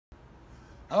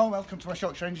Hello and welcome to West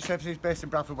Yorkshire Engine Services based in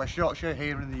Bradford, West Yorkshire,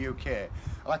 here in the UK.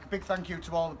 I'd like a big thank you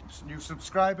to all the new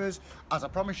subscribers. As I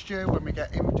promised you, when we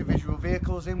get individual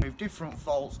vehicles in with different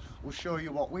faults, we'll show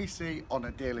you what we see on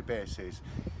a daily basis.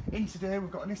 In today, we've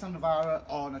got a Nissan Navara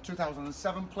on a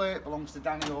 2007 plate, belongs to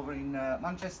Danny over in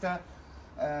Manchester.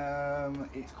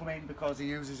 It's come in because he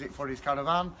uses it for his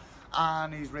caravan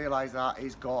and he's realised that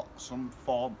he's got some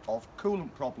form of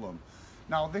coolant problem.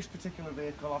 Now this particular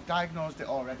vehicle, I've diagnosed it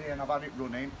already and I've had it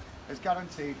running, has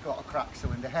guaranteed got a cracked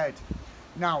cylinder head.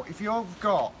 Now if you've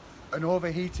got an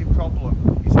overheating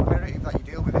problem, it's imperative that you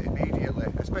deal with it immediately,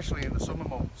 especially in the summer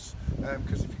months,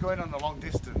 because if you're going on a long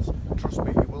distance, trust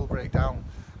me, you will break down.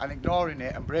 And ignoring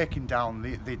it and breaking down,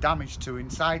 the damage to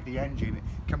inside the engine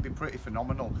can be pretty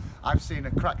phenomenal. I've seen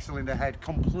a cracked cylinder head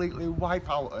completely wipe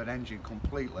out an engine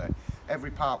completely.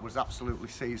 Every part was absolutely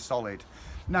seized solid.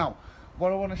 Now,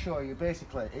 what I want to show you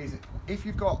basically is if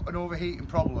you've got an overheating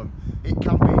problem, it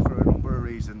can be for a number of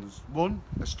reasons. One,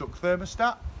 a stuck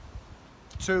thermostat.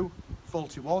 Two,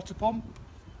 faulty water pump.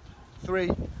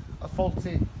 Three, a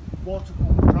faulty water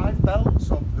pump drive belt,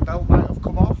 so the belt might have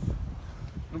come off.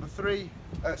 Number five,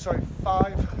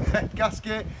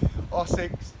 gasket. Or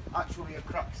six, actually a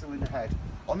cracked cylinder head.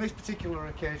 On this particular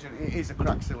occasion, it is a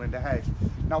cracked cylinder head.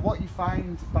 Now what you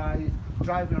find by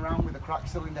driving around with a cracked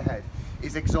cylinder head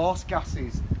is exhaust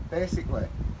gases basically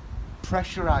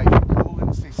pressurise your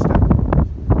coolant system,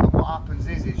 and what happens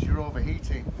is you're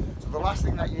overheating. So the last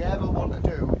thing that you ever want to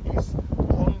do is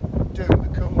undo the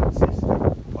coolant system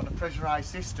on a pressurised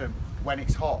system when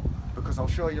it's hot, because I'll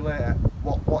show you later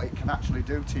what it can actually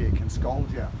do to you. It can scald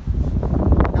you.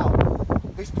 Now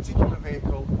this particular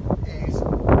vehicle is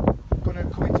going to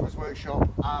come into his workshop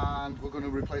and we're going to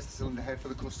replace the cylinder head for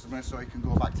the customer so he can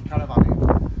go back to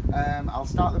caravanning. I'll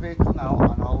start the vehicle now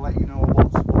and I'll let you know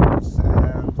what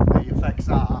the effects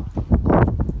are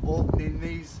of opening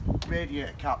these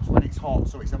radiator caps when it's hot.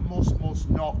 So it's a must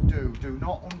not do. Do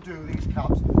not undo these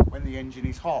caps when the engine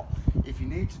is hot. If you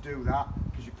need to do that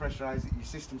because you pressurise it, your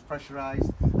system's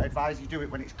pressurised, I advise you do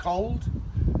it when it's cold.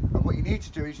 And what you need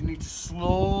to do is you need to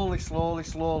slowly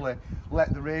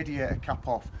let the radiator cap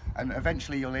off, and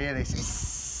eventually you'll hear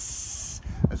this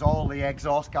as all the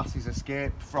exhaust gases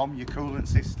escape from your coolant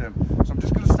system. So I'm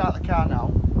just going to start the car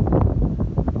now.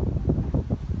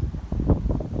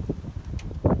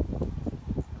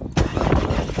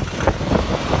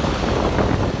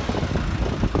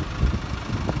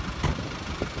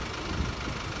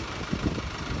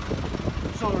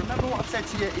 So remember what I've said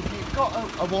to you, if you've got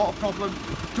a water problem,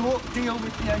 don't deal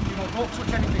with the engine or don't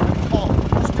touch anything when it's hot,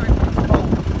 just do it when it's cold.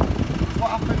 What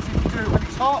happens if you do it when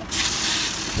it's hot?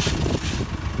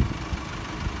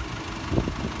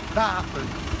 That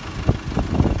happens.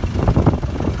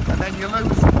 And then you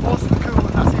lose most of the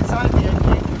coolant that's inside the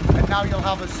engine, and now you'll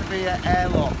have a severe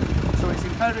airlock. So it's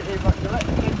imperative that you let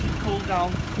the engine cool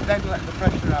down, then let the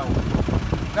pressure out.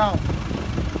 Now,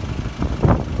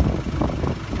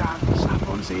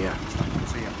 Snap-on's here.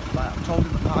 Snap-on's here. Right, I've told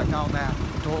him to park down there.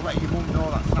 Don't let your mum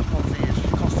know that Snap-on's here.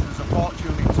 She's costing us a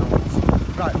fortune in tools.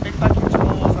 Right, big thank you to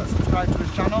all those that subscribe to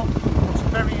his channel. We've got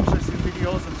some very interesting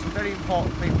videos and some very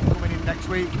important people coming in next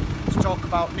week to talk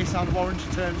about Nissan warranty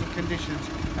terms and conditions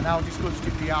and how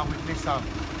disgusted they are with Nissan.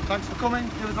 Thanks for coming.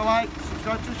 Give us a like,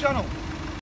 subscribe to the channel.